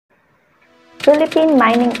Philippine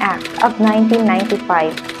Mining Act of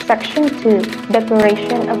 1995, Section 2,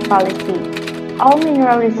 Declaration of Policy. All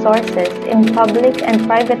mineral resources in public and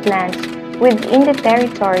private lands within the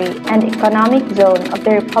territory and economic zone of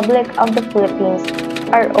the Republic of the Philippines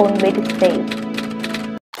are owned by the state.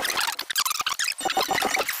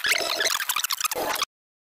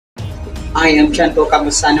 I am Chanto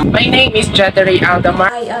Camusano. My name is Jalaur Aldamar.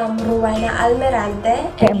 I am Ruana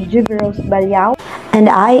Almerante. I am Jubiros Balyao. And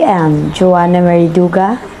I am Joanna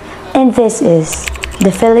Mariduga, and this is the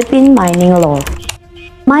Philippine Mining Law.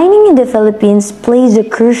 Mining in the Philippines plays a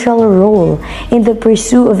crucial role in the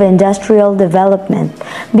pursuit of industrial development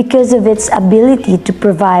because of its ability to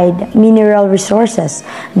provide mineral resources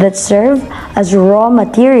that serve as raw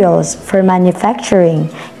materials for manufacturing,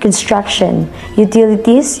 construction,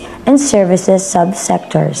 utilities, and services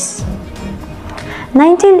subsectors.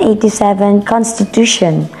 1987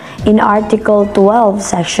 Constitution in Article 12,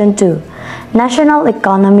 Section 2, National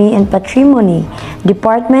Economy and Patrimony,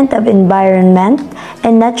 Department of Environment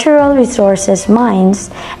and Natural Resources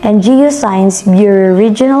Mines and Geoscience Bureau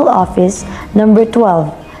Regional Office Number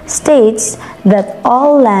 12 states that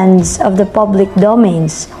all lands of the public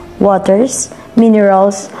domains, waters,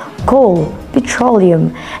 minerals, coal,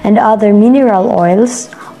 petroleum, and other mineral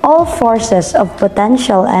oils, all sources of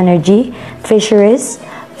potential energy, fisheries,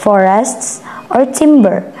 forests, or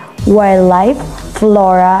timber, wildlife,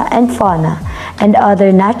 flora and fauna, and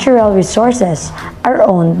other natural resources are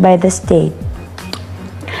owned by the state.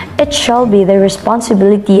 It shall be the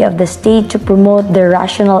responsibility of the state to promote their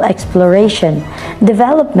rational exploration,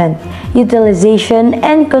 development, utilization,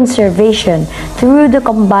 and conservation through the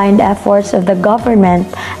combined efforts of the government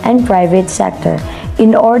and private sector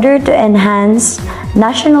in order to enhance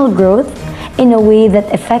national growth in a way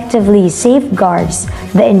that effectively safeguards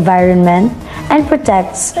the environment and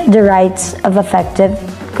protects the rights of affected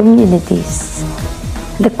communities.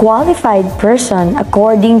 The qualified person,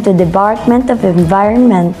 according to the Department of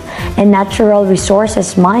Environment and Natural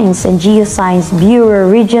Resources Mines and Geoscience Bureau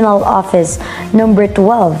Regional Office Number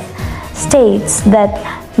 12, states that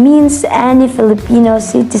means any Filipino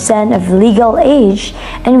citizen of legal age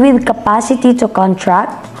and with capacity to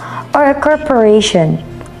contract, or a corporation,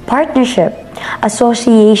 partnership,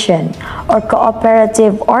 association, or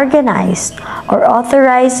cooperative organized or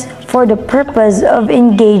authorized for the purpose of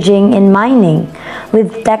engaging in mining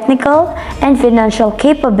with technical and financial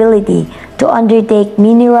capability to undertake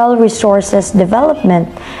mineral resources development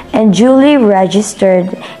and duly registered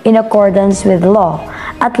in accordance with law,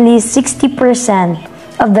 at least 60%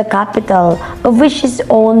 of the capital of which is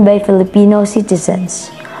owned by Filipino citizens,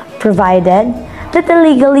 provided that a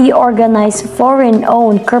legally organized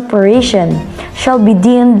foreign-owned corporation shall be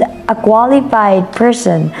deemed a qualified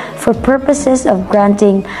person for purposes of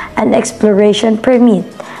granting an exploration permit,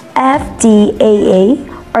 FTAA,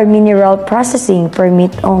 or mineral processing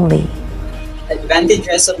permit only.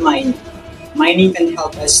 Advantages of mining. Mining can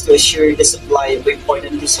help us to assure the supply of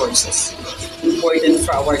important resources, important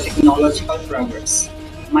for our technological progress.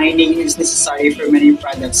 Mining is necessary for many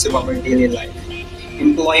products of our daily life.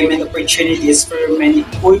 Employment opportunities for many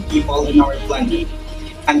poor people on our planet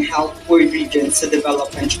can help poor regions to develop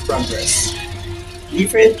and to progress.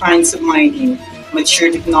 Different kinds of mining, mature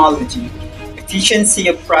technology, efficiency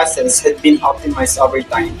of process had been optimized over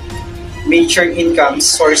time. Major income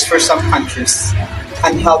source for some countries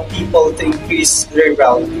can help people to increase their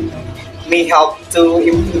wealth, may help to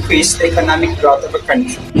increase the economic growth of a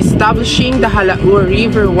country. Establishing the Jalaur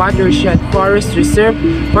River Watershed Forest Reserve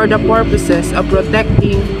for the purposes of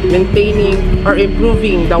protecting, maintaining, or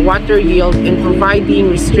improving the water yield and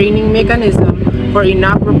providing restraining mechanism for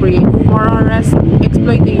inappropriate forest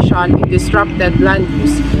exploitation in disrupted land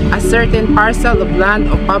use. A certain parcel of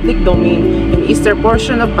land of public domain in eastern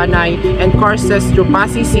portion of Panay and courses through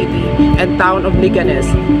Pasig City and town of Liganes,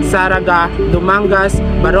 Saraga, Dumangas,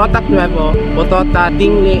 Barotac Nuevo, Botota,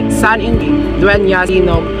 Dingle, San Indy, Dueñas,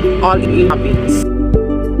 Sinog, all in province.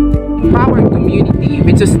 Empower community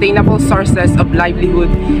with sustainable sources of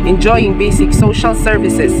livelihood, enjoying basic social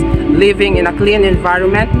services, living in a clean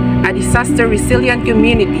environment, a disaster-resilient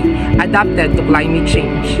community adapted to climate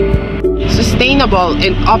change. Sustainable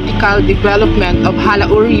and optimal development of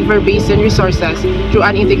Jalaur River Basin resources through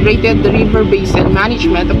an integrated river basin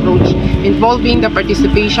management approach involving the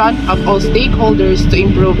participation of all stakeholders to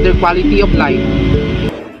improve their quality of life.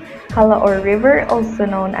 Jalaur River, also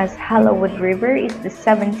known as Halawood River, is the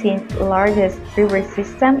 17th largest river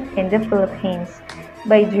system in the Philippines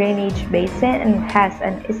by drainage basin and has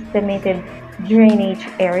an estimated drainage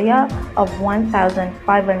area of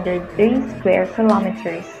 1,503 square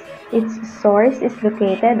kilometers. Its source is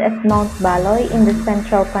located at Mount Baloy in the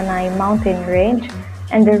central Panay mountain range,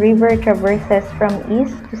 and the river traverses from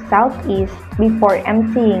east to southeast before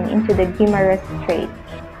emptying into the Guimaras Strait.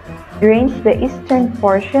 Drains the eastern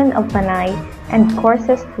portion of Panay and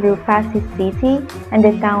courses through Pasig City and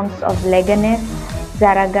the towns of Leganes,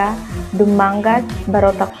 Zaraga, Dumangas,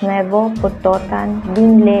 Barotac Nuevo, Putotan,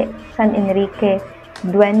 Binle, San Enrique,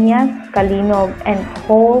 Dueñas, Calinog, and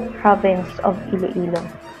whole province of Iloilo.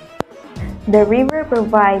 The river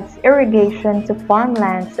provides irrigation to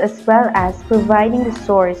farmlands as well as providing the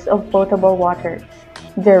source of potable water.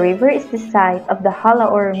 The river is the site of the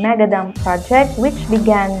Jalaur Megadam project, which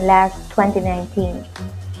began last 2019.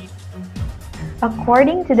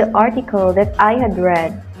 According to the article that I had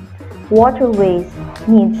read, waterways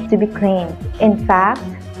needs to be cleaned. In fact,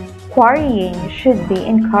 quarrying should be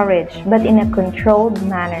encouraged but in a controlled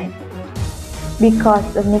manner.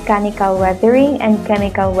 Because of mechanical weathering and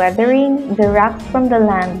chemical weathering, the rocks from the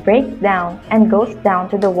land break down and goes down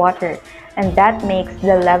to the water, and that makes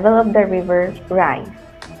the level of the river rise.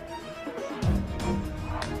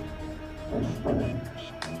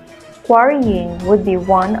 Quarrying would be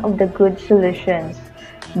one of the good solutions,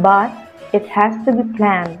 but it has to be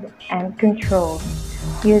planned and controlled.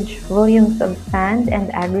 Huge volumes of sand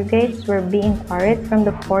and aggregates were being quarried from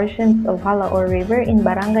the portions of Jalaur River in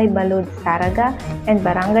Barangay Balud, Saraga, and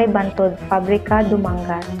Barangay Bantod, Fabrica,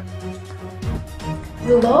 Dumangas.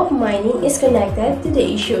 The law of mining is connected to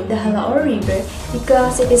the issue of the Jalaur River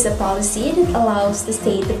because it is a policy that allows the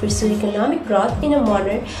state to pursue economic growth in a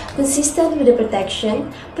manner consistent with the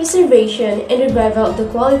protection, preservation, and revival of the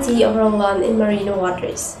quality of our land and marine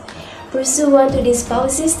waters. Pursuant to this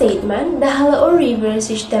policy statement, the Jalaur River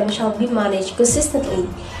system shall be managed consistently.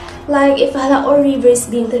 Like if Jalaur River is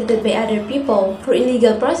being treated by other people for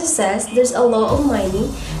illegal processes, there's a law of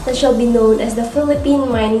mining that shall be known as the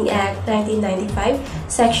Philippine Mining Act 1995,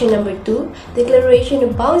 Section Number 2, Declaration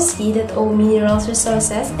of Policy that all minerals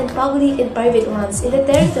resources and public and private lands in the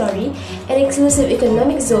territory and exclusive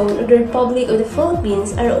economic zone of the Republic of the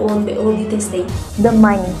Philippines are owned by only the state. The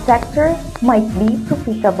mining sector might be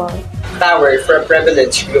profitable. Power for a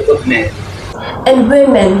privileged group of men. And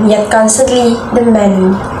women, yet constantly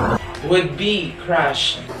demanding, would be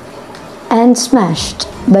crushed and smashed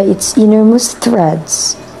by its innermost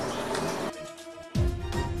threads.